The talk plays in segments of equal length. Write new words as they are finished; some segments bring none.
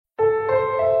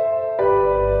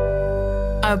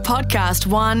A Podcast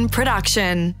One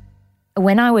production.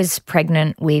 When I was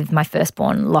pregnant with my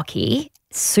firstborn, Lockie,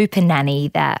 Super Nanny,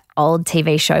 that old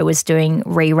TV show, was doing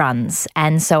reruns.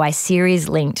 And so I series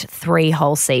linked 3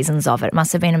 whole seasons of it. It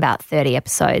must have been about 30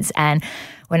 episodes. And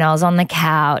when I was on the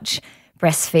couch,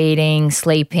 breastfeeding,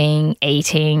 sleeping,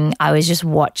 eating, I was just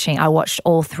watching. I watched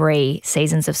all 3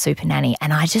 seasons of Super Nanny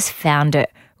and I just found it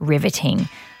riveting.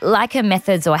 Like her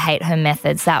methods or hate her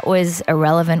methods, that was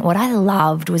irrelevant. What I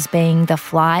loved was being the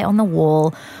fly on the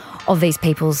wall of these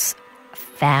people's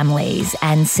families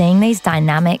and seeing these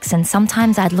dynamics. And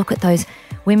sometimes I'd look at those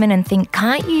women and think,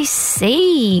 can't you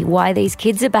see why these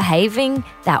kids are behaving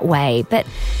that way? But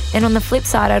then on the flip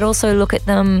side, I'd also look at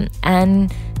them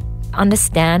and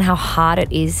understand how hard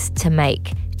it is to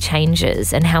make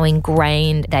changes and how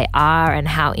ingrained they are and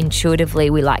how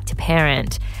intuitively we like to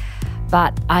parent.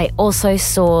 But I also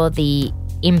saw the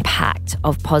impact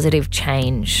of positive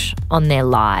change on their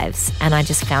lives, and I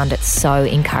just found it so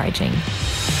encouraging.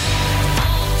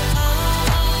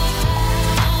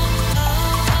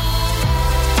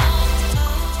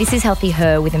 This is Healthy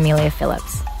Her with Amelia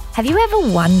Phillips. Have you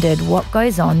ever wondered what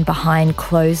goes on behind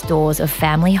closed doors of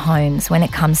family homes when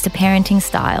it comes to parenting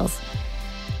styles?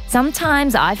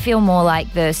 Sometimes I feel more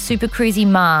like the super cruisy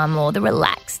mom or the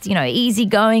relaxed,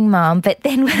 easygoing mom. But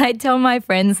then when I tell my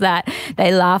friends that,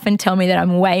 they laugh and tell me that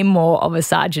I'm way more of a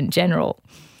sergeant general.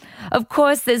 Of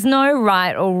course, there's no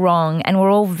right or wrong and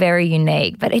we're all very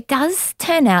unique. But it does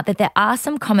turn out that there are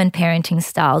some common parenting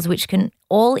styles which can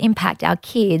all impact our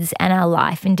kids and our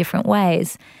life in different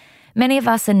ways. Many of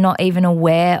us are not even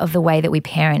aware of the way that we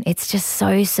parent. It's just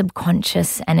so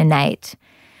subconscious and innate.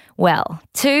 Well,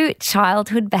 2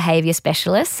 childhood behaviour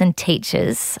specialists and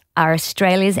teachers are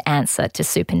Australia's answer to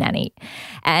Super Nanny.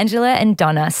 Angela and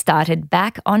Donna started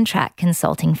Back on Track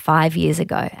Consulting 5 years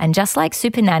ago. And just like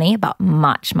Super Nanny, but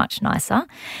much, much nicer,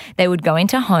 they would go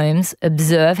into homes,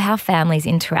 observe how families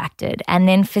interacted, and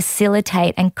then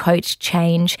facilitate and coach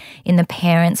change in the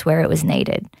parents where it was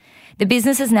needed. The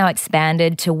business has now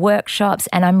expanded to workshops,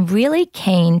 and I'm really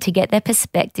keen to get their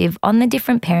perspective on the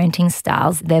different parenting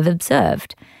styles they've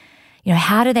observed.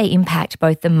 How do they impact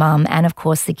both the mum and, of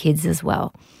course, the kids as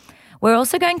well? We're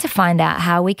also going to find out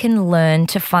how we can learn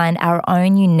to find our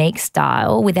own unique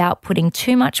style without putting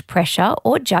too much pressure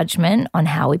or judgment on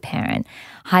how we parent.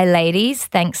 Hi, ladies.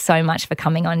 Thanks so much for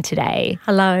coming on today.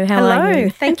 Hello. How are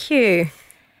you? Thank you.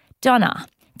 Donna,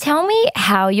 tell me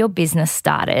how your business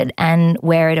started and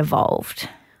where it evolved.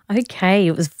 Okay,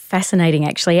 it was fascinating,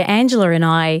 actually. Angela and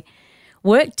I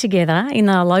worked together in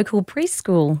a local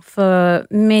preschool for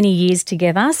many years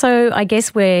together. So I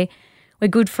guess we're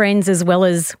good friends as well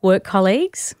as work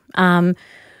colleagues.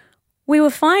 We were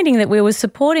finding that we were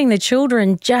supporting the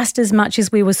children just as much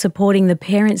as we were supporting the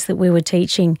parents that we were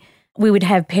teaching. We would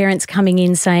have parents coming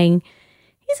in saying,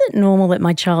 is it normal that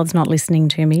my child's not listening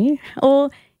to me?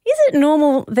 Or is it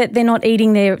normal that they're not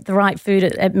eating the right food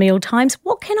at meal times?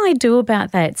 What can I do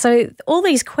about that? So all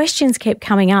these questions kept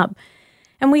coming up.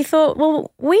 And we thought, well,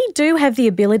 we do have the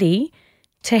ability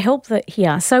to help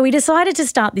here. So we decided to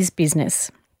start this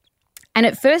business. And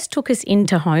it first took us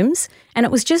into homes, and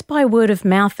it was just by word of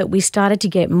mouth that we started to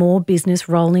get more business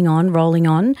rolling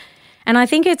on. And I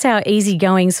think it's our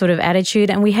easygoing sort of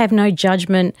attitude, and we have no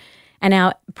judgment, and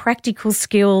our practical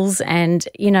skills, and,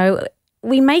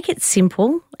 we make it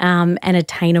simple and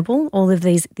attainable, all of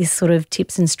these sort of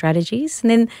tips and strategies.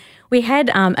 And then we had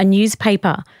a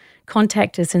newspaper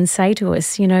contact us and say to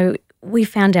us, we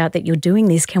found out that you're doing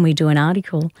this, can we do an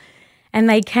article? And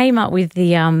they came up with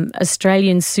the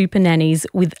Australian super nannies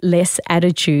with less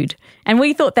attitude. And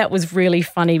we thought that was really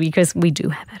funny because we do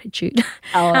have attitude.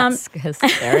 Oh, that's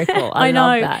hysterical. I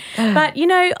know. Love that. But,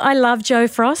 I love Jo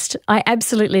Frost. I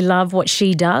absolutely love what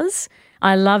she does.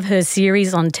 I love her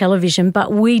series on television,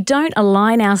 but we don't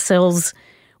align ourselves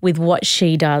with what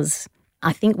she does.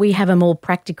 I think we have a more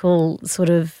practical sort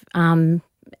of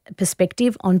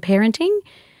perspective on parenting,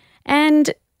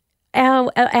 and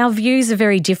our views are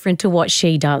very different to what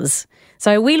she does.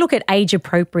 So we look at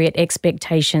age-appropriate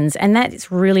expectations, and that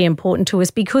is really important to us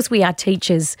because we are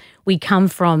teachers. We come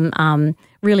from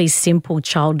really simple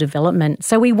child development,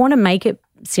 so we want to make it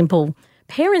simple.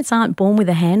 Parents aren't born with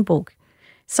a handbook.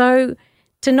 So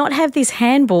to not have this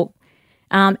handbook,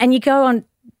 and you go on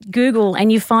Google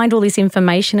and you find all this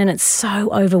information and it's so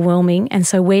overwhelming, and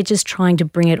so we're just trying to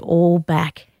bring it all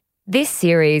back. This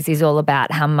series is all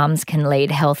about how mums can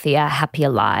lead healthier, happier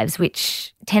lives,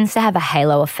 which tends to have a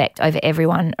halo effect over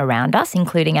everyone around us,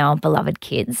 including our beloved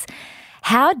kids.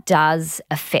 How does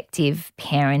effective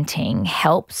parenting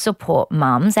help support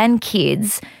mums and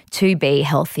kids to be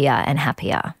healthier and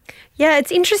happier? Yeah,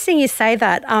 it's interesting you say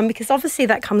that because obviously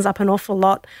that comes up an awful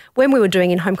lot when we were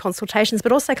doing in-home consultations,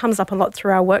 but also comes up a lot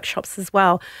through our workshops as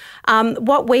well.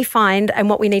 What we find and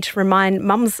what we need to remind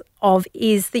mums of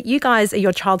is that you guys are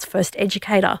your child's first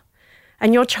educator,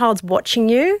 and your child's watching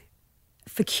you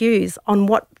for cues on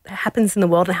what happens in the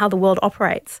world and how the world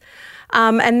operates.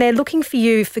 And they're looking for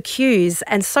you for cues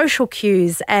and social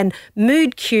cues and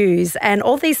mood cues and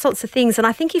all these sorts of things. And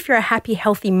I think if you're a happy,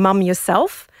 healthy mum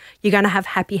yourself, you're going to have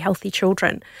happy, healthy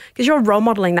children because you're role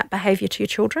modelling that behaviour to your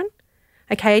children,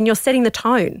 okay, and you're setting the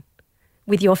tone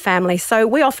with your family. So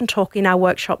we often talk in our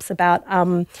workshops about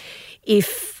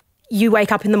if you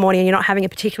wake up in the morning and you're not having a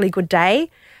particularly good day,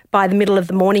 by the middle of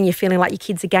the morning, you're feeling like your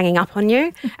kids are ganging up on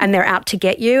you and they're out to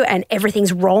get you and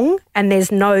everything's wrong and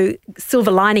there's no silver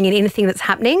lining in anything that's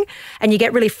happening and you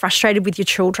get really frustrated with your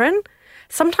children.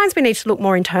 Sometimes we need to look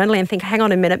more internally and think, hang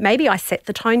on a minute, maybe I set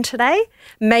the tone today.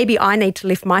 Maybe I need to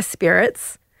lift my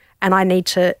spirits and I need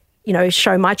to,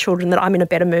 show my children that I'm in a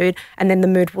better mood and then the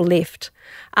mood will lift.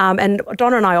 And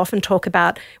Donna and I often talk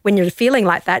about when you're feeling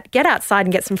like that, get outside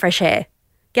and get some fresh air.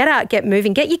 Get out, get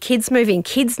moving, get your kids moving.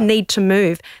 Kids need to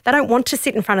move. They don't want to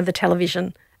sit in front of the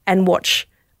television and watch.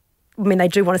 I mean, they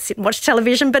do want to sit and watch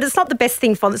television, but it's not the best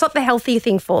thing for them. It's not the healthy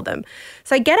thing for them.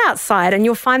 So get outside and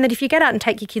you'll find that if you get out and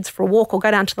take your kids for a walk or go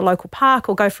down to the local park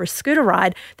or go for a scooter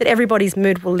ride, that everybody's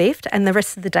mood will lift and the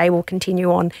rest of the day will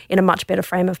continue on in a much better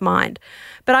frame of mind.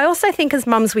 But I also think as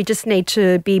mums, we just need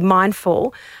to be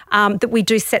mindful that we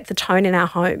do set the tone in our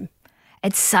home.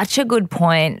 It's such a good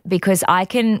point because I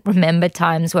can remember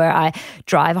times where I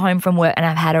drive home from work and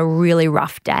I've had a really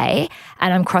rough day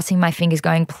and I'm crossing my fingers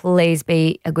going, please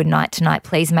be a good night tonight.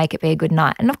 Please make it be a good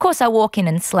night. And of course I walk in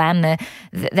and slam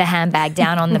the handbag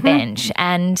down on the bench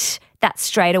and that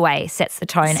straight away sets the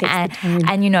tone.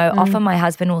 And often my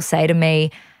husband will say to me,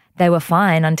 they were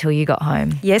fine until you got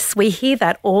home. Yes, we hear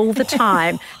that all the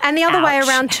time. And the other way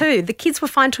around too. The kids were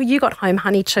fine till you got home,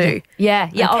 honey, too. Yeah.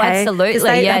 Okay? Oh,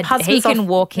 absolutely. He can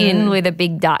walk in with a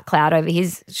big dark cloud over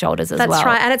his shoulders as well. That's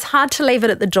right. And it's hard to leave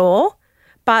it at the door.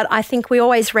 But I think we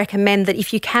always recommend that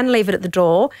if you can leave it at the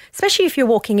door, especially if you're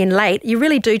walking in late, you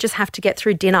really do just have to get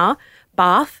through dinner,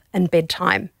 bath and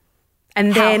bedtime.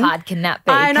 And then, how hard can that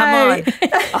be? I know.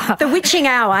 Come on. The witching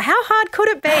hour. How hard could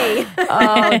it be?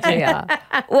 Oh, dear.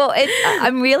 Well,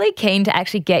 I'm really keen to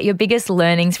actually get your biggest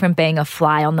learnings from being a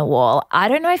fly on the wall. I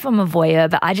don't know if I'm a voyeur,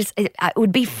 but it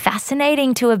would be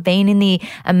fascinating to have been in the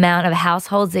amount of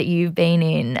households that you've been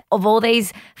in. Of all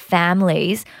these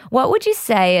families, what would you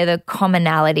say are the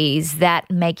commonalities that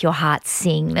make your heart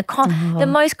sing? The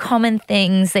most common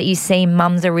things that you see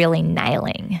mums are really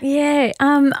nailing? Yeah,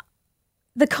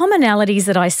 the commonalities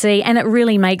that I see, and it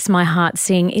really makes my heart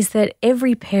sing, is that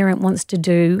every parent wants to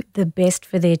do the best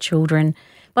for their children.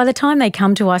 By the time they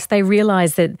come to us, they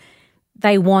realise that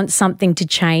they want something to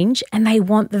change and they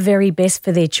want the very best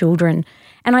for their children.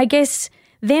 And I guess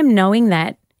them knowing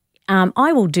that,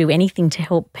 I will do anything to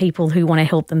help people who want to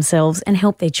help themselves and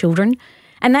help their children.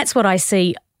 And that's what I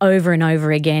see over and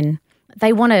over again.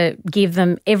 They want to give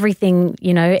them everything,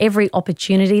 every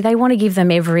opportunity. They want to give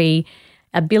them every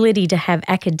ability to have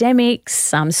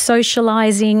academics,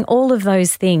 socialising, all of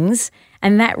those things.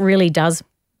 And that really does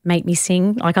make me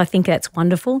sing. I think that's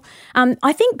wonderful.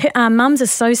 I think mums are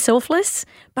so selfless,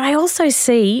 but I also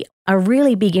see a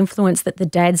really big influence that the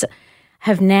dads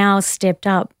have now stepped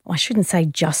up. I shouldn't say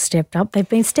just stepped up. They've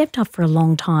been stepped up for a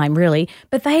long time, really.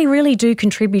 But they really do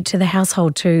contribute to the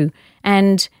household too.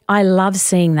 And I love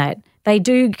seeing that. They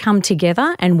do come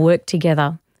together and work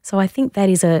together. So I think that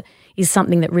is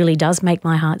something that really does make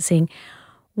my heart sing.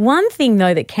 One thing,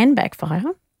 though, that can backfire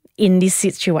in this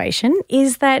situation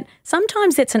is that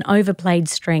sometimes it's an overplayed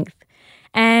strength.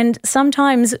 And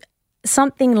sometimes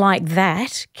something like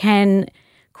that can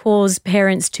cause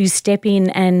parents to step in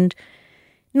and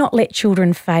not let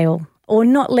children fail or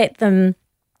not let them,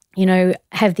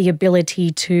 have the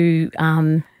ability to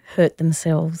hurt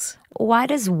themselves. Why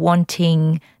does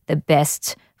wanting the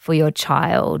best for your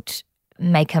child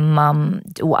make a mum,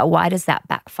 why does that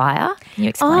backfire? Can you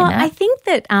explain that? I think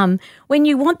that when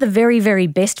you want the very, very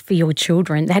best for your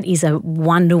children, that is a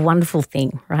wonderful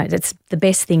thing, right? It's the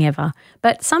best thing ever.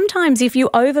 But sometimes if you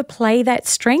overplay that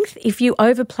strength, if you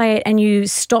overplay it and you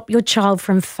stop your child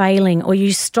from failing or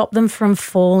you stop them from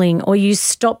falling or you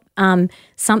stop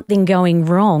something going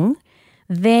wrong,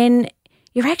 then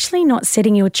you're actually not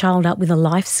setting your child up with a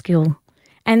life skill.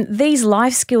 And these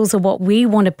life skills are what we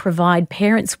want to provide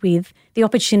parents with, the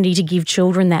opportunity to give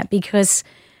children that, because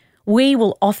we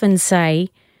will often say,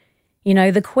 You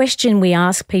know, the question we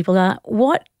ask people are,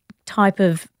 what type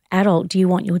of adult do you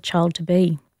want your child to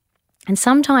be? And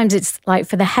sometimes it's like,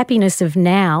 for the happiness of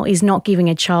now is not giving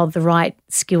a child the right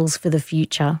skills for the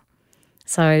future.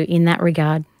 So in that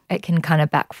regard, it can kind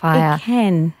of backfire. It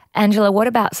can. Angela, what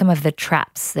about some of the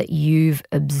traps that you've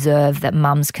observed that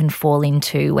mums can fall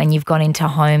into when you've gone into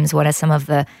homes? What are some of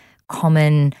the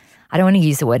common, I don't want to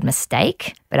use the word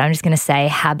mistake, but I'm just going to say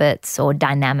habits or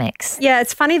dynamics? Yeah,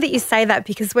 it's funny that you say that,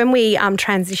 because when we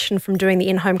transitioned from doing the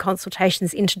in-home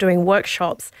consultations into doing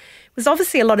workshops, it was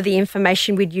obviously a lot of the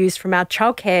information we'd used from our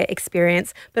childcare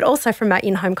experience, but also from our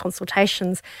in-home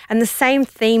consultations. And the same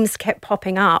themes kept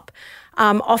popping up.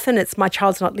 Often it's my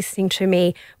child's not listening to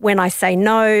me. When I say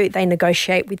no, they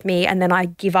negotiate with me, and then I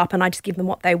give up and I just give them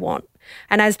what they want.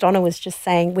 And as Donna was just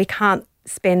saying, we can't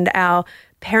spend our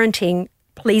parenting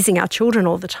pleasing our children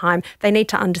all the time. They need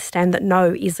to understand that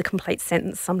no is a complete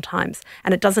sentence sometimes,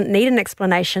 and it doesn't need an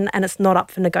explanation, and it's not up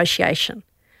for negotiation,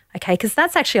 okay? Because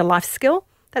that's actually a life skill.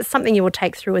 That's something you will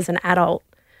take through as an adult,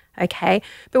 okay?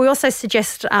 But we also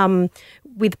suggest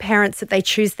with parents that they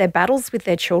choose their battles with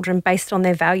their children based on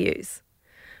their values.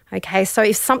 Okay, so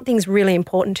if something's really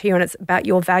important to you and it's about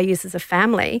your values as a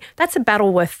family, that's a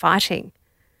battle worth fighting.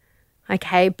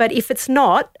 Okay, but if it's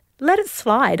not, let it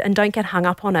slide and don't get hung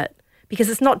up on it, because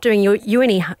it's not doing you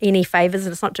any favours,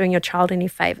 and it's not doing your child any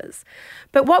favours.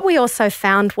 But what we also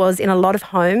found was, in a lot of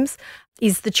homes,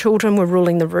 is the children were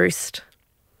ruling the roost.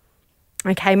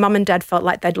 Okay, mum and dad felt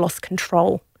like they'd lost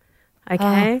control.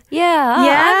 Okay.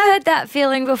 I've heard that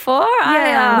feeling before.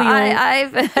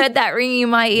 I've heard that ringing in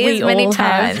my ears many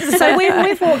times. So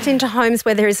we've walked into homes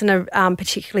where there isn't a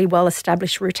particularly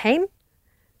well-established routine.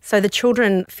 So the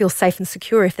children feel safe and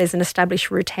secure if there's an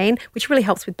established routine, which really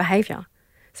helps with behaviour.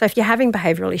 So if you're having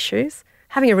behavioural issues,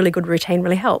 having a really good routine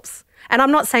really helps. And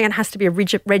I'm not saying it has to be a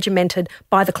regimented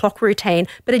by-the-clock routine,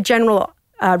 but a general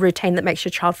routine that makes your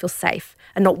child feel safe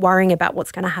and not worrying about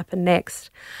what's going to happen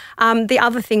next. The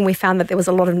other thing, we found that there was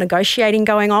a lot of negotiating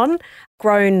going on,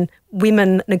 grown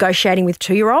women negotiating with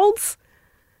 2-year-olds.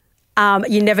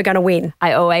 You're never going to win.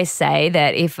 I always say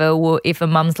that if a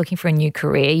mum's looking for a new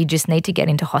career, you just need to get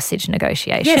into hostage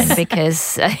negotiation,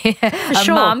 because a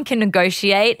mum can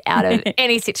negotiate out of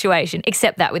any situation,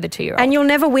 except that with a 2-year-old. And you'll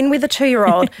never win with a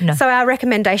 2-year-old. No. So our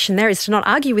recommendation there is to not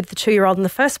argue with the 2-year-old in the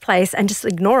first place, and just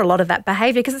ignore a lot of that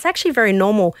behaviour, because it's actually very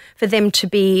normal for them to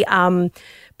be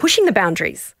pushing the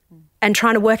boundaries and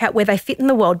trying to work out where they fit in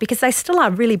the world, because they still are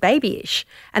really babyish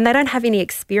and they don't have any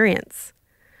experience.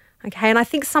 Okay, and I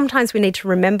think sometimes we need to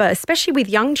remember, especially with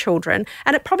young children,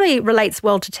 and it probably relates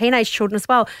well to teenage children as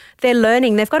well, they're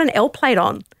learning, they've got an L plate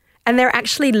on, and they're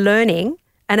actually learning,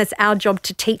 and it's our job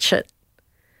to teach it.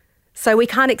 So we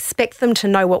can't expect them to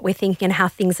know what we're thinking and how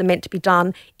things are meant to be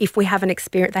done if they haven't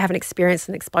experienced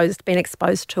and been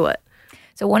exposed to it.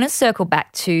 So I want to circle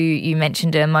back to, you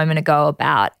mentioned a moment ago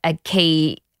about a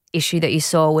key issue that you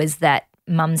saw was that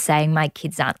mum saying, my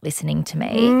kids aren't listening to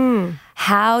me.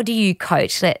 How do you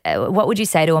coach? What would you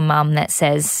say to a mum that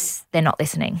says they're not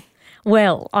listening?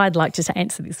 Well, I'd like to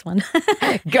answer this one.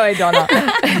 Go, Donna.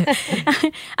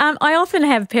 I often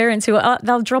have parents who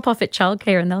they'll drop off at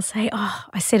childcare and they'll say, oh,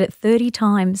 I said it 30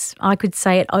 times. I could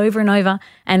say it over and over,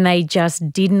 and they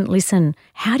just didn't listen.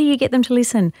 How do you get them to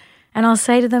listen? And I'll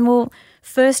say to them, well,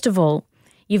 first of all,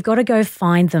 you've got to go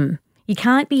find them. You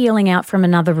can't be yelling out from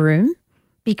another room,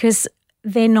 because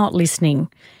they're not listening.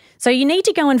 So you need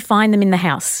to go and find them in the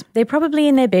house. They're probably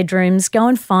in their bedrooms. Go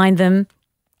and find them.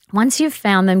 Once you've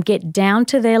found them, get down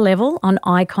to their level on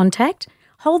eye contact.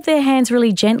 Hold their hands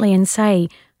really gently and say,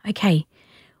 okay,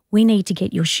 we need to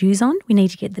get your shoes on, we need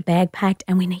to get the bag packed,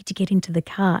 and we need to get into the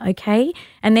car, okay?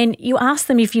 And then you ask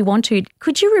them, if you want to,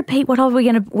 could you repeat what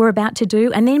we're about to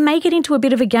do? And then make it into a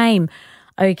bit of a game.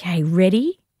 Okay,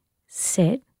 ready,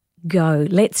 set, go.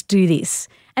 Let's do this.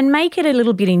 And make it a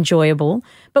little bit enjoyable.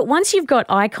 But once you've got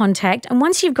eye contact and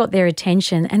once you've got their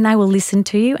attention, and they will listen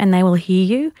to you and they will hear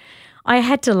you. I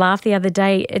had to laugh the other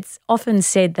day. It's often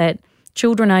said that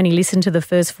children only listen to the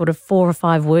first 4 or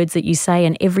 5 words that you say,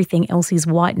 and everything else is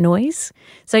white noise.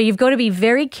 So you've got to be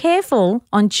very careful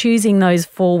on choosing those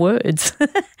 4 words.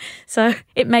 So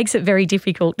it makes it very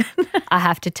difficult. I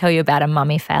have to tell you about a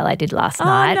mummy fail I did last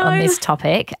night on this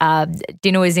topic.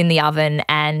 Dinner was in the oven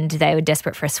and they were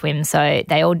desperate for a swim, so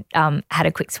they all had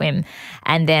a quick swim.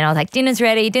 And then I was like, dinner's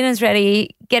ready,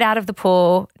 get out of the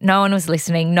pool. No one was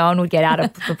listening. No one would get out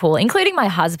of the pool, including my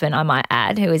husband, I might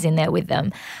add, who was in there with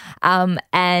them.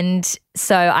 And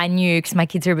so I knew, because my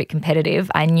kids are a bit competitive,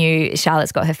 I knew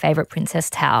Charlotte's got her favourite princess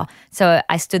towel. So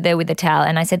I stood there with the towel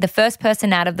and I said, the first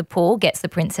person out of the pool gets the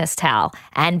princess towel.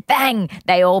 And bang,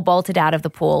 they all bolted out of the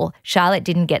pool. Charlotte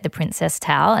didn't get the princess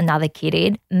towel. Another kid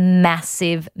did.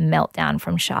 Massive meltdown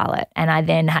from Charlotte. And I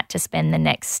then had to spend the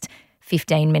next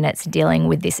 15 minutes dealing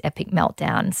with this epic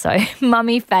meltdown. So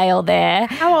mummy fail there.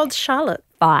 How old's Charlotte?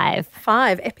 5.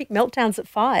 5. Epic meltdowns at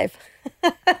 5.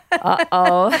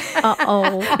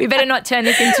 Uh-oh. We better not turn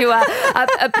this into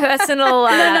a personal,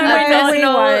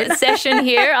 personal session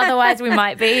here. Otherwise, we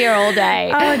might be here all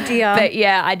day. Oh, dear. But,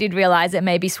 yeah, I did realise that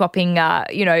maybe swapping,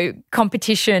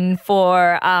 competition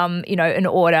for, an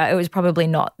order, it was probably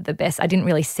not the best. I didn't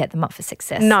really set them up for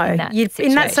success. No,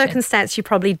 in that circumstance you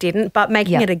probably didn't, but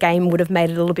making it a game would have made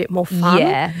it a little bit more fun.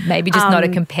 Yeah, maybe just not a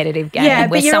competitive game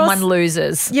where someone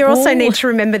loses. You also need to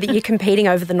remember that you're competing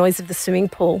over the noise of the swimming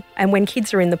pool, and when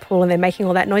kids are in the pool and they're making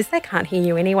all that noise, they can't hear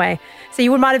you anyway. So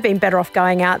you might have been better off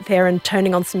going out there and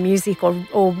turning on some music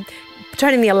or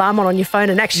turning the alarm on your phone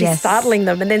and actually startling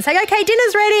them and then saying, okay,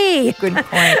 dinner's ready. Good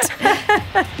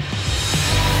point.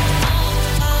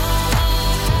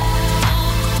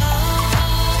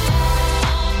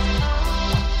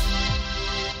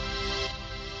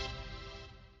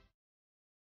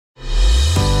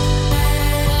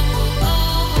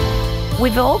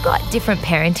 We've all got different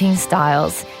parenting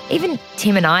styles. Even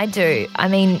Tim and I do. I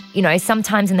mean,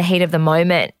 sometimes in the heat of the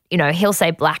moment, he'll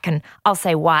say black and I'll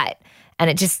say white, and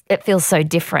it feels so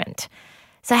different.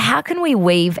 So how can we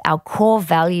weave our core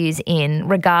values in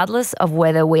regardless of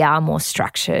whether we are more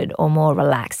structured or more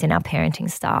relaxed in our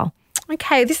parenting style?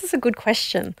 Okay, this is a good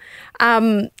question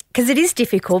because it is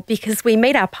difficult because we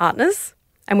meet our partners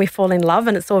and we fall in love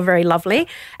and it's all very lovely.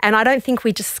 And I don't think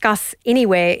we discuss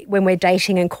anywhere when we're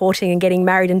dating and courting and getting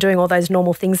married and doing all those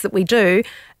normal things that we do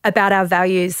about our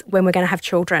values when we're going to have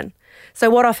children. So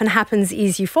what often happens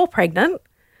is you fall pregnant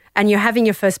and you're having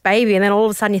your first baby and then all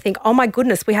of a sudden you think, oh my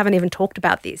goodness, we haven't even talked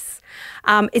about this.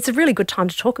 It's a really good time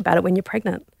to talk about it when you're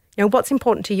pregnant. What's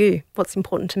important to you? What's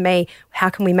important to me? How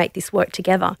can we make this work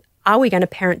together? Are we going to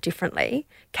parent differently?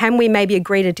 Can we maybe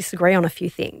agree to disagree on a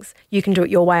few things? You can do it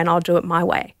your way and I'll do it my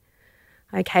way.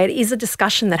 Okay, it is a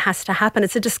discussion that has to happen.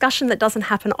 It's a discussion that doesn't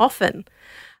happen often.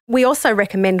 We also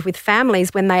recommend with families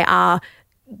when they are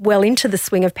well into the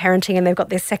swing of parenting and they've got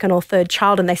their second or third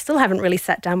child and they still haven't really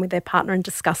sat down with their partner and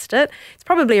discussed it, it's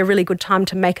probably a really good time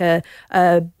to make a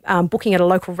booking at a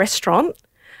local restaurant.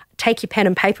 Take your pen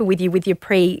and paper with you with your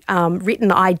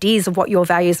pre-written ideas of what your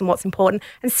values and what's important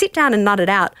and sit down and nut it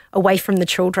out away from the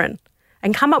children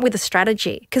and come up with a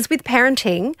strategy. Because with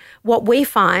parenting, what we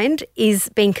find is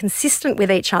being consistent with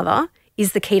each other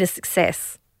is the key to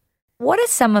success. What are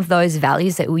some of those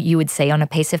values that you would see on a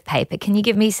piece of paper? Can you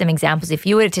give me some examples? If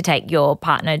you were to take your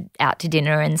partner out to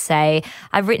dinner and say,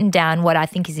 I've written down what I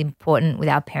think is important with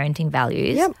our parenting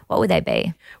values, what would they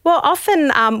be? Well,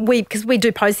 often because we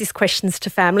do pose these questions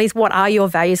to families, what are your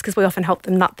values? Because we often help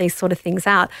them nut these sort of things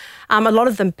out. A lot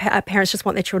of them, parents just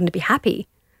want their children to be happy,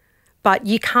 but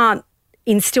you can't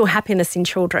instill happiness in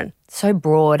children. So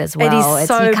broad as well. It is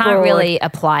so you can't broad. really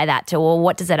apply that to, well,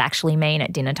 what does it actually mean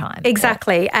at dinner time?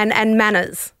 Exactly. And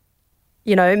manners.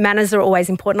 Manners are always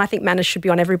important. I think manners should be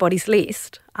on everybody's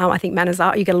list. I think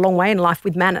you get a long way in life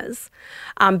with manners.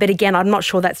 But again, I'm not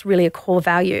sure that's really a core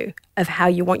value of how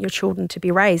you want your children to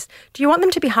be raised. Do you want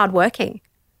them to be hardworking?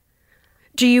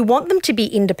 Do you want them to be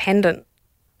independent?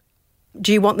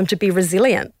 Do you want them to be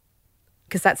resilient?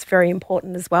 Because that's very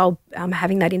important as well,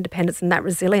 having that independence and that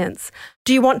resilience.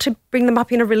 Do you want to bring them up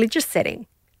in a religious setting?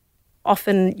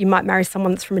 Often you might marry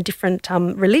someone that's from a different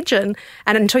religion,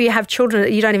 and until you have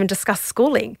children, you don't even discuss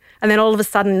schooling. And then all of a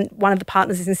sudden, one of the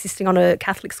partners is insisting on a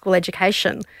Catholic school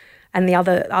education and the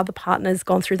other partner's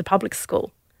gone through the public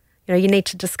school. You need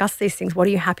to discuss these things. What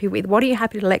are you happy with? What are you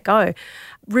happy to let go?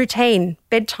 Routine,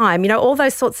 bedtime, all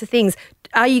those sorts of things.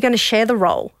 Are you going to share the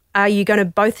role? Are you going to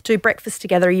both do breakfast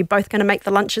together? Are you both going to make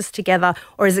the lunches together?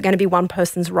 Or is it going to be one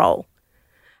person's role?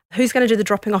 Who's going to do the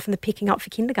dropping off and the picking up for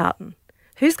kindergarten?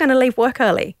 Who's going to leave work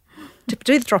early to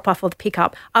do the drop off or the pick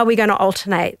up? Are we going to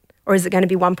alternate? Or is it going to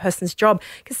be one person's job?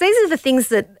 Because these are the things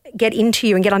that get into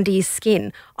you and get under your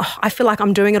skin. Oh, I feel like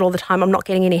I'm doing it all the time. I'm not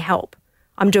getting any help.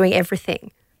 I'm doing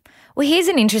everything. Well, here's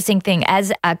an interesting thing.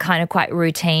 As a kind of quite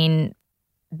routine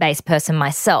based person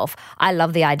myself, I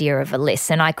love the idea of a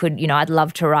list, and I could, I'd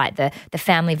love to write the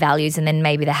family values and then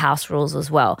maybe the house rules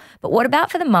as well. But what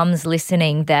about for the mums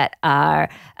listening that are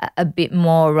a bit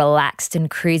more relaxed and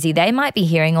cruisy? They might be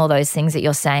hearing all those things that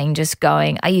you're saying, just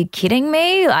going, are you kidding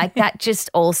me? Like that just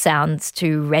all sounds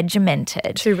too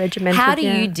regimented. Too regimented, How do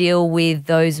you deal with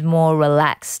those more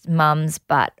relaxed mums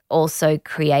but also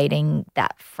creating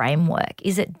that framework?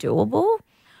 Is it doable?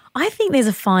 I think there's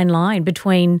a fine line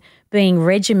between being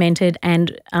regimented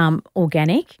and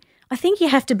organic. I think you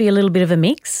have to be a little bit of a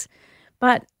mix.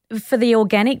 But for the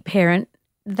organic parent,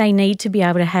 they need to be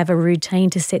able to have a routine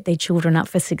to set their children up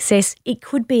for success. It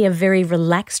could be a very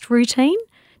relaxed routine.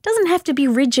 It doesn't have to be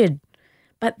rigid,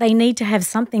 but they need to have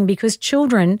something because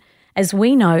children, as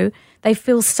we know, they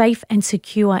feel safe and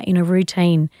secure in a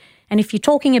routine. And if you're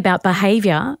talking about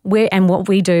behaviour and what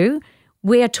we do,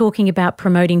 we are talking about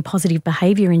promoting positive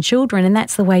behaviour in children, and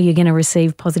that's the way you're going to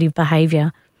receive positive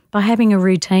behaviour, by having a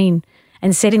routine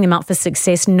and setting them up for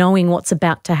success, knowing what's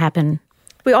about to happen.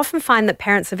 We often find that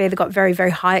parents have either got very, very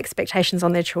high expectations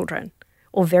on their children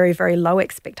or very, very low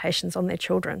expectations on their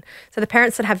children. So the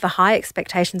parents that have the high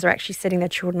expectations are actually setting their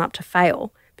children up to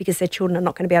fail because their children are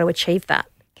not going to be able to achieve that.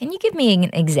 Can you give me an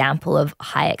example of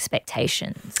high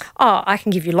expectations? Oh, I can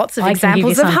give you lots of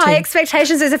examples of high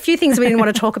expectations. There's a few things we didn't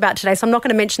want to talk about today, so I'm not going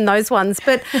to mention those ones.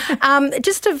 But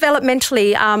just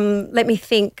developmentally, let me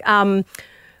think.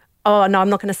 Oh, no, I'm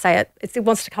not going to say it. It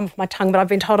wants to come off my tongue, but I've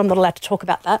been told I'm not allowed to talk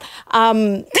about that.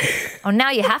 Oh,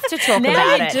 now you have to talk about it.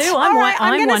 Now you do.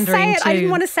 I'm wondering say it. too. I didn't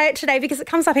want to say it today because it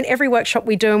comes up in every workshop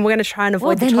we do, and we're going to try and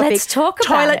avoid the topic. Let's talk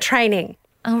about toilet training.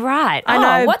 All right.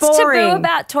 I know, what's boring. taboo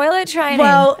about toilet training?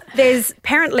 Well, there's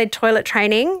parent-led toilet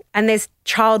training and there's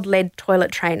child-led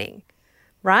toilet training,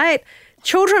 right?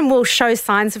 Children will show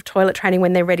signs of toilet training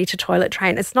when they're ready to toilet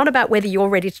train. It's not about whether you're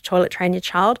ready to toilet train your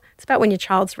child. It's about when your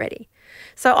child's ready.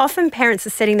 So often parents are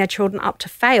setting their children up to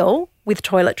fail with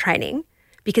toilet training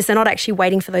because they're not actually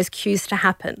waiting for those cues to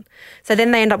happen. So then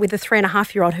they end up with a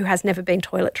 3.5-year-old who has never been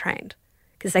toilet trained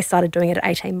because they started doing it at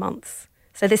 18 months.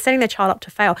 So they're setting their child up to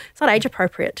fail. It's not age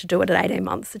appropriate to do it at 18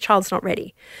 months. The child's not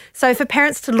ready. So for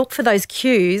parents to look for those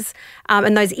cues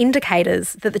and those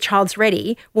indicators that the child's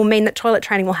ready will mean that toilet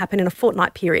training will happen in a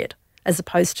fortnight period as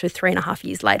opposed to 3.5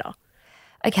 years later.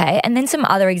 Okay, and then some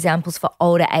other examples for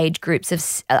older age groups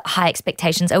of high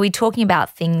expectations. Are we talking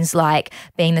about things like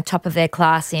being the top of their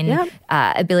class in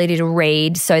ability to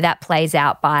read, so that plays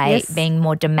out by being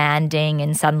more demanding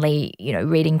and suddenly,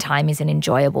 reading time isn't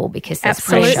enjoyable because there's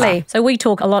pressure? So we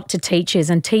talk a lot to teachers,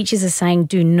 and teachers are saying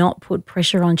do not put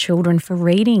pressure on children for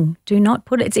reading. Do not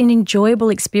put it. It's an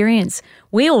enjoyable experience.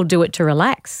 We all do it to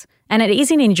relax, and it is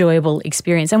an enjoyable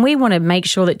experience, and we want to make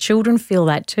sure that children feel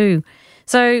that too.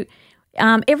 So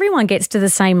everyone gets to the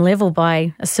same level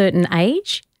by a certain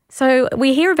age. So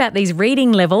we hear about these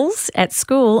reading levels at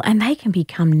school and they can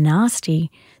become nasty.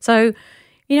 So,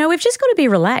 we've just got to be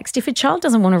relaxed. If a child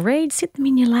doesn't want to read, sit them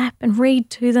in your lap and read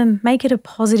to them. Make it a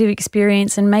positive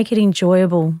experience and make it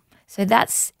enjoyable. So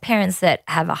that's parents that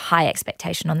have a high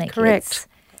expectation on their kids.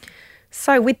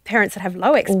 So with parents that have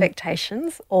low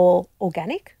expectations or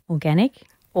organic,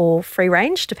 or free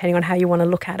range, depending on how you want to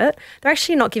look at it, they're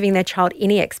actually not giving their child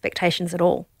any expectations at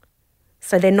all.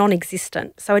 So they're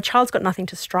non-existent. So a child's got nothing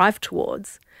to strive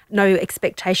towards, no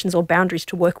expectations or boundaries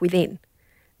to work within.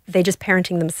 They're just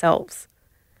parenting themselves.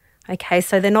 Okay,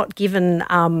 so they're not given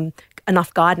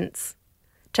enough guidance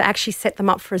to actually set them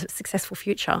up for a successful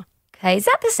future. Okay, is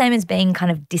that the same as being kind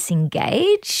of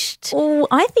disengaged? Oh,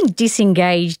 I think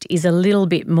disengaged is a little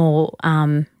bit more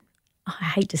I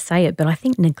hate to say it, but I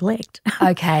think neglect.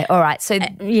 Okay, all right. So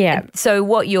So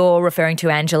what you're referring to,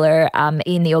 Angela,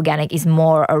 in the organic is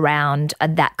more around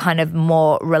that kind of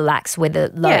more relaxed with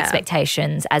the low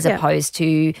expectations as opposed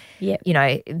to,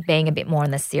 being a bit more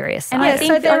on the serious side. And I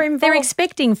think they're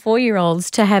expecting 4-year-olds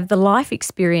to have the life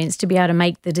experience to be able to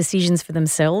make the decisions for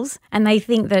themselves, and they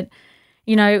think that,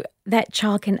 that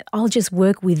child I'll just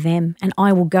work with them and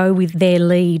I will go with their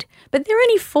lead. But they're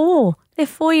only 4. They're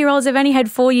 4-year-olds. They've only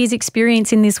had 4 years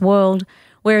experience in this world,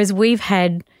 whereas we've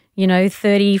had,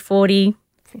 30, 40,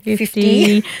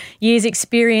 50 years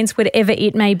experience, whatever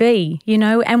it may be,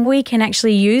 and we can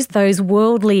actually use those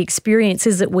worldly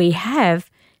experiences that we have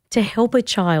to help a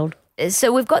child.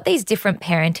 So we've got these different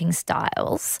parenting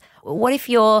styles. What if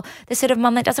you're the sort of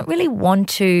mum that doesn't want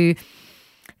to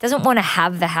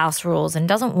have the house rules and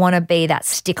doesn't want to be that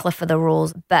stickler for the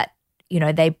rules, but,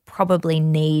 they probably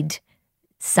need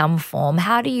some form?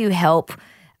 How do you help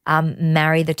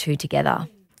marry the two together?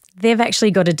 They've actually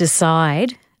got to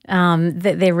decide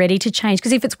that they're ready to change,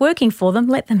 because if it's working for them,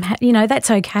 let them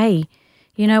that's okay.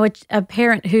 You know, a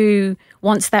parent who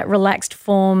wants that relaxed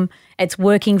form, it's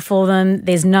working for them,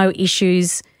 there's no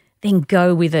issues, then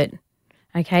go with it,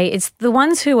 okay? It's the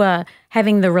ones who are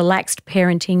having the relaxed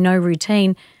parenting, no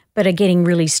routine, but are getting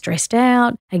really stressed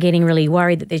out, are getting really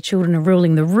worried that their children are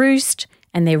ruling the roost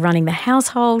and they're running the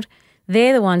household.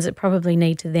 They're the ones that probably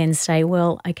need to then say,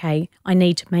 well, okay, I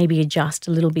need to maybe adjust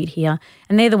a little bit here.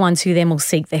 And they're the ones who then will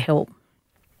seek the help.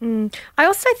 I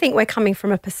also think we're coming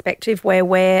from a perspective where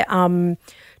we're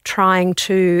trying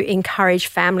to encourage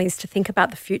families to think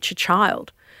about the future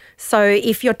child. So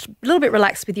if you're a little bit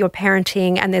relaxed with your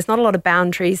parenting and there's not a lot of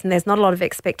boundaries and there's not a lot of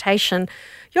expectation,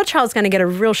 your child's going to get a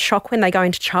real shock when they go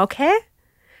into childcare,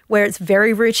 where it's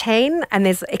very routine and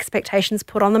there's expectations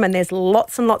put on them and there's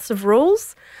lots and lots of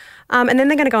rules. And then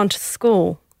they're going to go into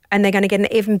school and they're going to get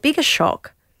an even bigger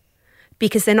shock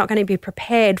because they're not going to be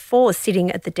prepared for sitting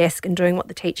at the desk and doing what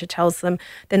the teacher tells them.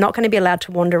 They're not going to be allowed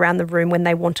to wander around the room when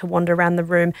they want to wander around the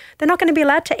room. They're not going to be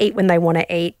allowed to eat when they want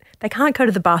to eat. They can't go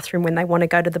to the bathroom when they want to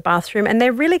go to the bathroom. And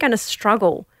they're really going to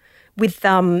struggle with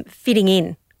fitting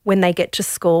in when they get to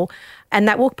school. And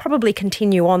that will probably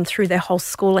continue on through their whole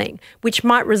schooling, which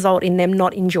might result in them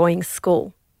not enjoying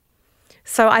school.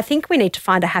 So I think we need to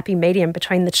find a happy medium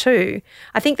between the two.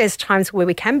 I think there's times where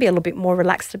we can be a little bit more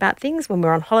relaxed about things, when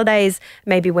we're on holidays,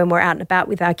 maybe when we're out and about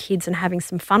with our kids and having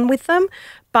some fun with them.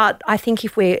 But I think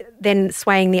if we're then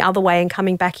swaying the other way and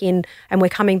coming back in and we're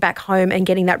coming back home and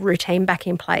getting that routine back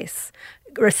in place,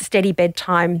 a steady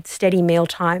bedtime, steady meal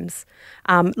times,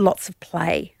 lots of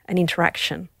play and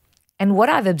interaction. And what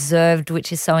I've observed,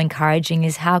 which is so encouraging,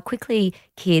 is how quickly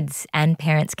kids and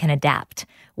parents can adapt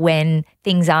when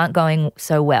things aren't going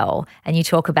so well. And you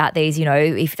talk about these, you know,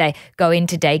 if they go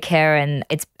into daycare and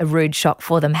it's a rude shock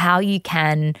for them, how you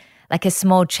can, like a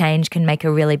small change can make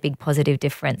a really big positive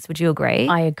difference. Would you agree?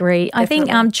 I agree.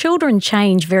 Definitely. I think children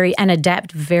change and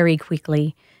adapt very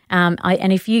quickly. And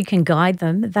if you can guide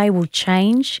them, they will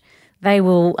change. They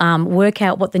will work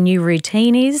out what the new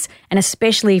routine is, and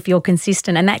especially if you're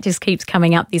consistent, and that just keeps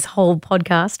coming up this whole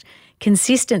podcast,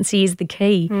 consistency is the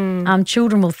key.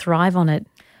 Children will thrive on it.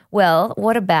 Well,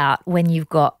 what about when you've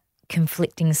got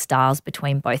conflicting styles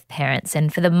between both parents?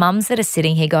 And for the mums that are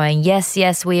sitting here going, yes,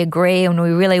 yes, we agree and we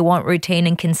really want routine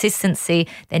and consistency,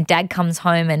 then dad comes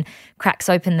home and cracks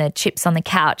open the chips on the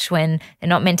couch when they're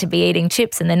not meant to be eating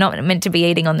chips and they're not meant to be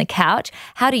eating on the couch.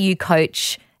 How do you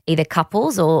coach either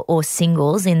couples or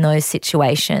singles in those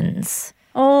situations?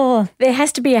 Oh, there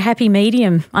has to be a happy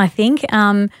medium, I think.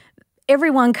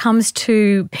 Everyone comes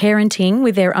to parenting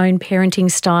with their own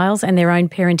parenting styles and their own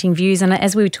parenting views. And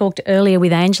as we talked earlier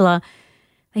with Angela,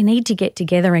 they need to get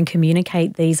together and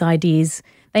communicate these ideas.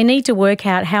 They need to work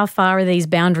out how far are these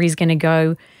boundaries going to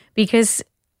go, because,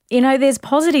 you know, there's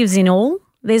positives in all.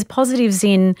 There's positives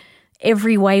in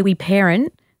every way we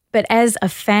parent. But as a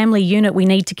family unit, we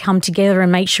need to come together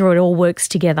and make sure it all works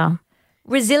together.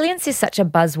 Resilience is such a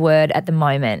buzzword at the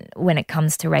moment when it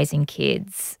comes to raising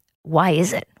kids. Why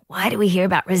is it? Why do we hear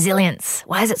about resilience?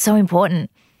 Why is it so important?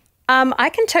 I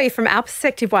can tell you from our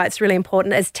perspective why it's really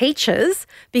important as teachers,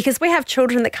 because we have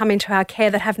children that come into our care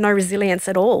that have no resilience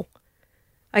at all.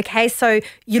 Okay, so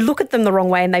you look at them the wrong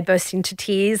way and they burst into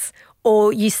tears,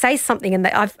 or you say something and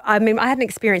I had an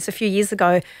experience a few years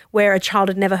ago where a child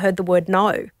had never heard the word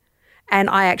no. And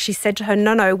I actually said to her,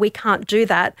 no, we can't do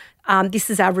that. This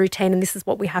is our routine and this is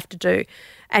what we have to do.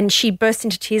 And she burst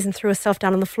into tears and threw herself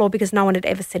down on the floor because no one had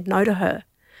ever said no to her.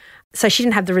 So she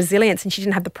didn't have the resilience and she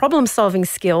didn't have the problem-solving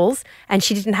skills and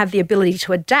she didn't have the ability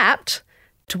to adapt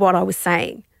to what I was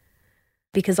saying.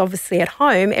 Because obviously at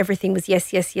home, everything was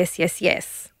yes, yes, yes, yes,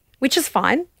 yes, which is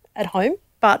fine at home.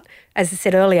 But as I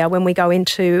said earlier, when we go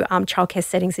into childcare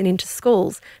settings and into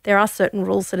schools, there are certain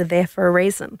rules that are there for a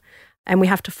reason and we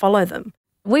have to follow them.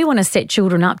 We want to set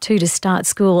children up too to start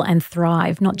school and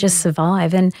thrive, not just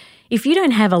survive. And if you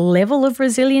don't have a level of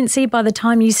resiliency by the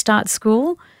time you start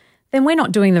school, then we're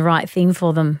not doing the right thing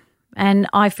for them. And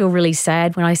I feel really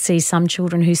sad when I see some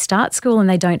children who start school and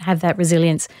they don't have that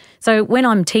resilience. So when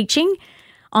I'm teaching,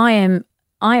 I am,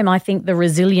 I think, the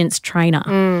resilience trainer.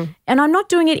 And I'm not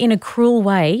doing it in a cruel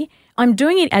way. I'm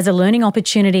doing it as a learning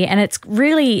opportunity, and it's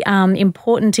really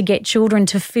important to get children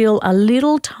to feel a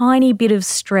little tiny bit of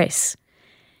stress.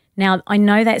 Now, I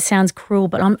know that sounds cruel,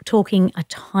 but I'm talking a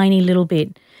tiny little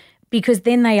bit, because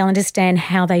then they understand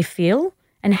how they feel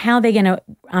and how they're going to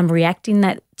react in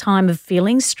that time of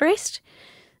feeling stressed.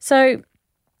 So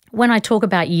when I talk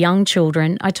about young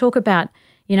children, I talk about,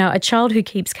 you know, a child who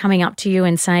keeps coming up to you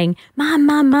and saying, Mum,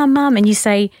 Mum, Mum, Mum, and you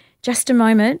say, just a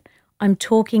moment, I'm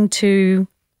talking to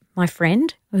my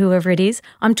friend, whoever it is,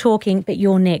 I'm talking, but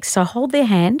you're next. So hold their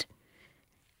hand.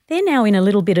 They're now in a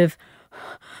little bit of,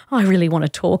 I really want to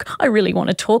talk.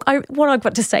 What I've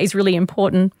got to say is really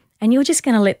important. And you're just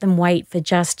going to let them wait for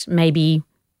just maybe,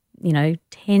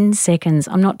 10 seconds.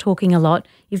 I'm not talking a lot.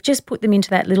 You've just put them into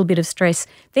that little bit of stress.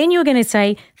 Then you're going to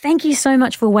say, thank you so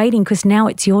much for waiting because now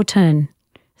it's your turn.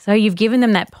 So you've given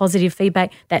them that positive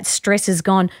feedback, that stress is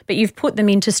gone, but you've put them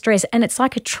into stress. And it's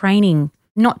like a training,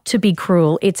 not to be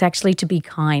cruel. It's actually to be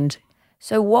kind.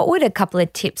 So what would a couple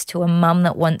of tips to a mum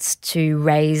that wants to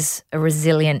raise a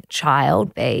resilient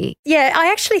child be? Yeah,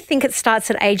 I actually think it starts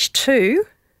at age 2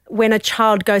 when a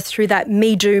child goes through that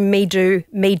me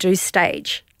do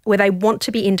stage where they want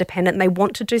to be independent and they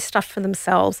want to do stuff for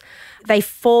themselves. They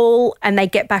fall and they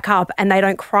get back up and they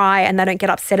don't cry and they don't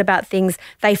get upset about things.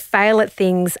 They fail at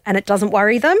things and it doesn't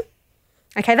worry them.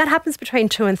 Okay, that happens between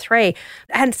 2 and 3.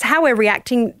 And it's how we're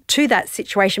reacting to that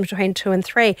situation between 2 and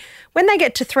 3. When they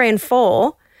get to 3 and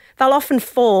 4, they'll often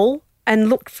fall and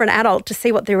look for an adult to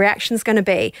see what their reaction's going to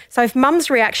be. So if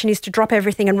mum's reaction is to drop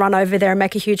everything and run over there and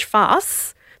make a huge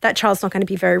fuss, that child's not going to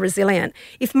be very resilient.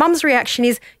 If mum's reaction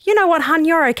is, you know what, hun,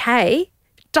 you're okay,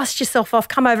 dust yourself off,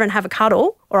 come over and have a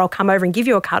cuddle, or I'll come over and give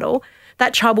you a cuddle,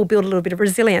 that child will build a little bit of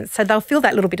resilience. So they'll feel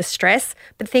that little bit of stress,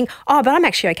 but think, oh, but I'm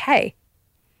actually okay.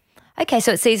 Okay,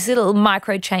 so it's these little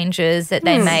micro changes that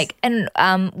they make. And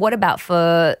what about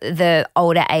for the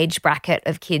older age bracket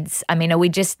of kids? I mean, are we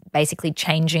just basically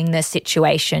changing the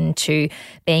situation to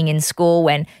being in school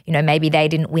when, maybe they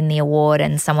didn't win the award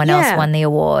and someone else won the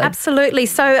award? Absolutely.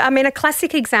 So, a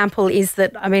classic example is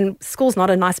that, school's not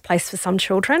a nice place for some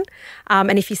children.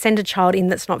 And if you send a child in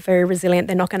that's not very resilient,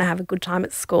 they're not going to have a good time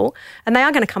at school. And they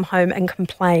are going to come home and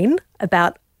complain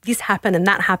about this happened and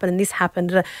that happened and this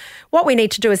happened. What we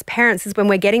need to do as parents is when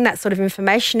we're getting that sort of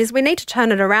information is we need to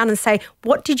turn it around and say,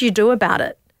 what did you do about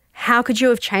it? How could you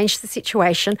have changed the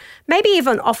situation? Maybe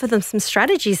even offer them some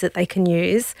strategies that they can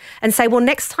use and say, well,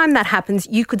 next time that happens,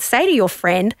 you could say to your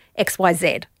friend X, Y,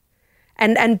 Z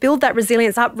and build that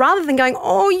resilience up rather than going,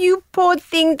 oh, you poor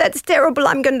thing, that's terrible,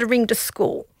 I'm going to ring to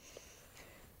school.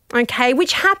 Okay,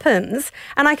 which happens.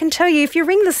 And I can tell you, if you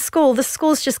ring the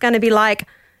school's just going to be like,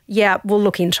 yeah, we'll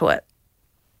look into it.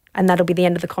 And that'll be the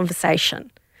end of the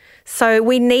conversation. So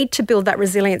we need to build that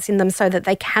resilience in them so that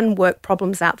they can work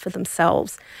problems out for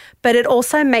themselves. But it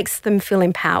also makes them feel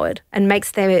empowered and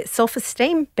makes their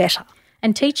self-esteem better.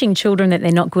 And teaching children that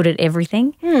they're not good at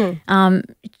everything.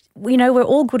 We're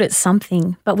all good at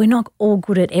something, but we're not all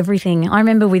good at everything. I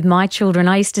remember with my children,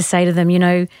 I used to say to them,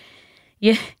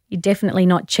 you're definitely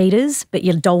not cheetahs, but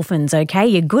you're dolphins, okay?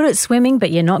 You're good at swimming,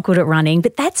 but you're not good at running.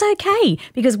 But that's okay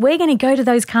because we're going to go to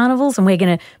those carnivals and we're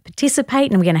going to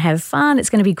participate and we're going to have fun. It's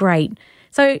going to be great.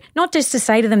 So not just to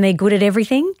say to them they're good at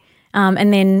everything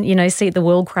and then, see the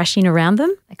world crashing around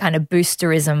them. A kind of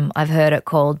boosterism, I've heard it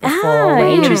called before.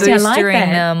 Where you're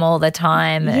boostering them all the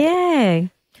time. Yeah.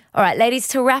 All right, ladies,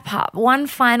 to wrap up, one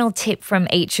final tip from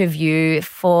each of you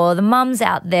for the mums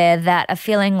out there that are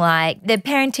feeling like they're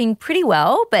parenting pretty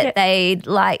well, but they'd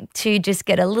like to just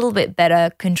get a little bit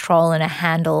better control and a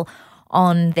handle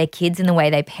on their kids and the way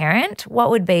they parent. What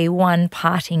would be one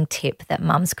parting tip that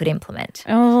mums could implement?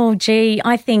 Oh, gee,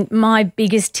 I think my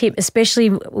biggest tip,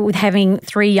 especially with having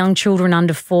 3 young children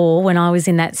under 4 when I was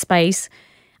in that space,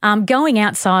 going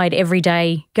outside every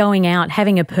day, going out,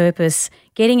 having a purpose,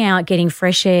 getting out, getting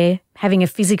fresh air, having a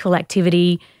physical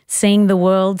activity, seeing the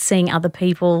world, seeing other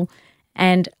people,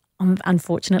 and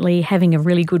unfortunately having a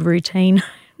really good routine.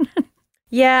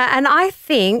 Yeah, and I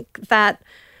think that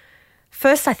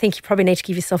first, I think you probably need to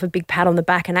give yourself a big pat on the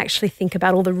back and actually think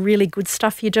about all the really good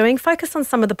stuff you're doing. Focus on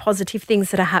some of the positive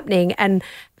things that are happening and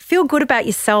feel good about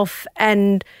yourself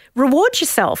and reward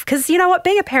yourself because you know what,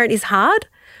 being a parent is hard.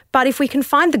 But if we can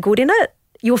find the good in it,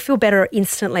 you'll feel better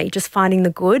instantly just finding the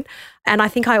good. And I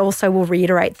think I also will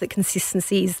reiterate that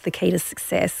consistency is the key to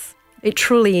success. It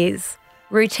truly is.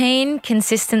 Routine,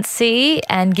 consistency,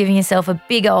 and giving yourself a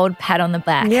big old pat on the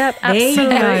back. Yep,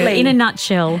 absolutely. In a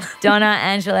nutshell. Donna,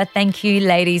 Angela, thank you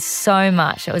ladies so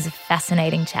much. It was a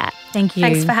fascinating chat. Thank you.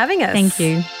 Thanks for having us. Thank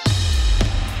you.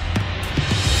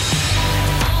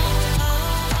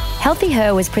 Healthy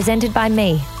Her was presented by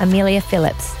me, Amelia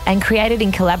Phillips, and created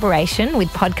in collaboration with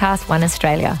Podcast One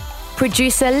Australia.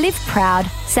 Producer Liv Proud,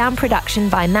 sound production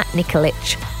by Matt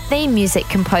Nikolic, theme music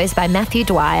composed by Matthew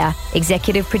Dwyer,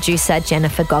 executive producer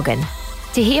Jennifer Goggin.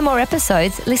 To hear more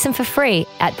episodes, listen for free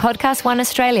at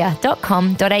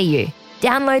podcastoneaustralia.com.au.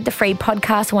 Download the free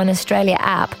Podcast One Australia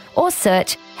app or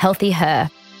search Healthy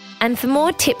Her. And for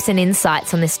more tips and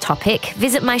insights on this topic,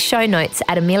 visit my show notes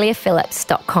at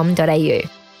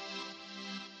ameliaphillips.com.au.